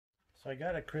So I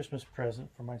got a Christmas present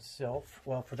for myself,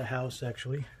 well, for the house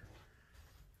actually.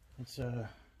 It's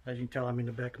as you can tell, I'm in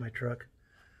the back of my truck.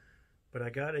 But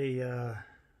I got a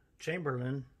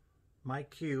Chamberlain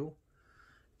MyQ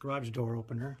garage door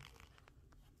opener.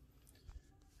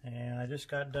 And I just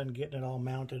got done getting it all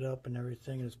mounted up and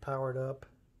everything. It's powered up.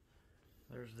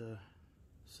 There's the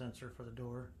sensor for the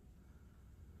door.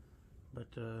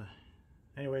 But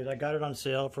anyways, I got it on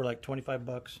sale for like 25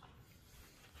 bucks.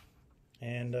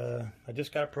 And I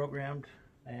just got it programmed,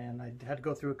 and I had to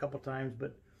go through a couple times,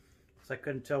 but I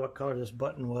couldn't tell what color this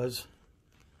button was.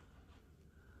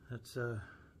 That's the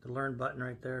learn button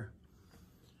right there.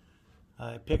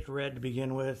 I picked red to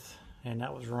begin with, and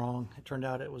that was wrong. It turned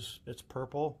out it's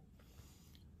purple,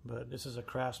 but this is a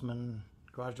Craftsman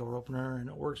garage door opener, and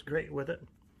it works great with it.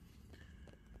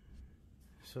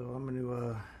 So I'm going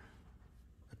to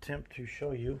attempt to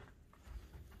show you.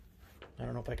 I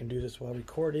don't know if I can do this while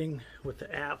recording with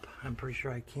the app. I'm pretty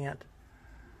sure I can't.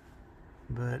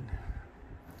 But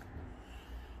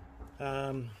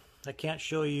I can't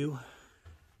show you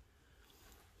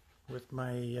with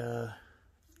my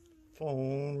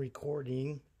phone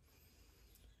recording.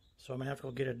 So I'm going to have to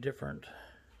go get a different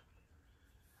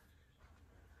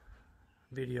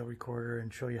video recorder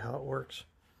and show you how it works.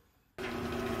 I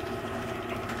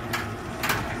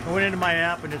went into my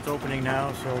app and it's opening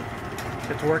now, so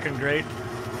it's working great.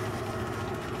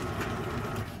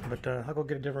 But I'll go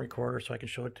get a different recorder so I can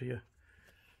show it to you.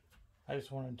 I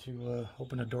just wanted to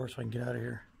open the door so I can get out of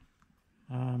here.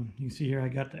 You can see here I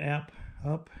got the app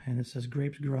up and it says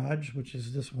Grapes Garage, which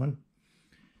is this one.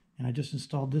 And I just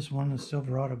installed this one, the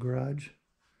Silverado Garage.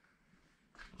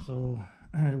 So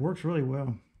it works really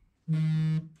well.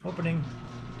 Opening.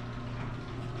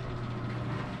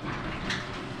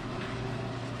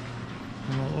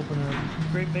 And we'll open a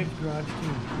Great Babes Garage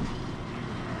too.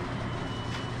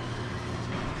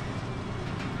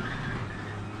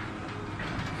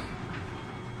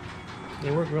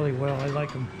 They work really well. I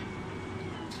like them.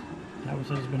 That one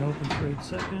has been open for 8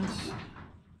 seconds.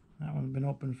 That one's been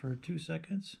open for 2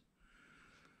 seconds.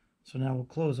 So now we'll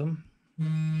close them.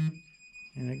 And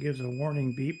it gives a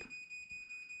warning beep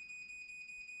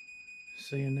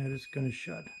saying that it's going to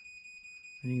shut.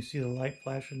 And you can see the light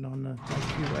flashing on the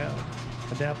MyQ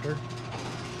adapter.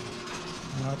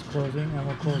 Now it's closing, and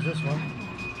we'll close this one.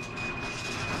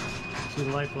 See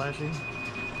the light flashing?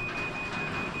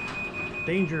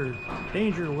 Danger!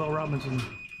 Danger, Will Robinson.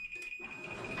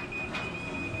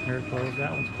 There it closed.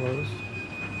 That one's closed.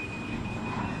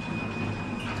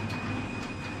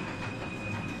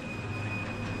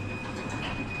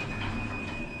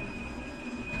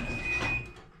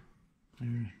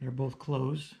 They're both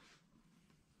closed.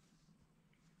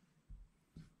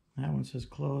 That one says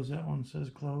closed, that one says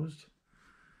closed.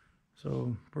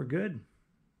 So we're good.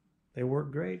 They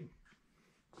work great.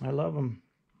 I love them.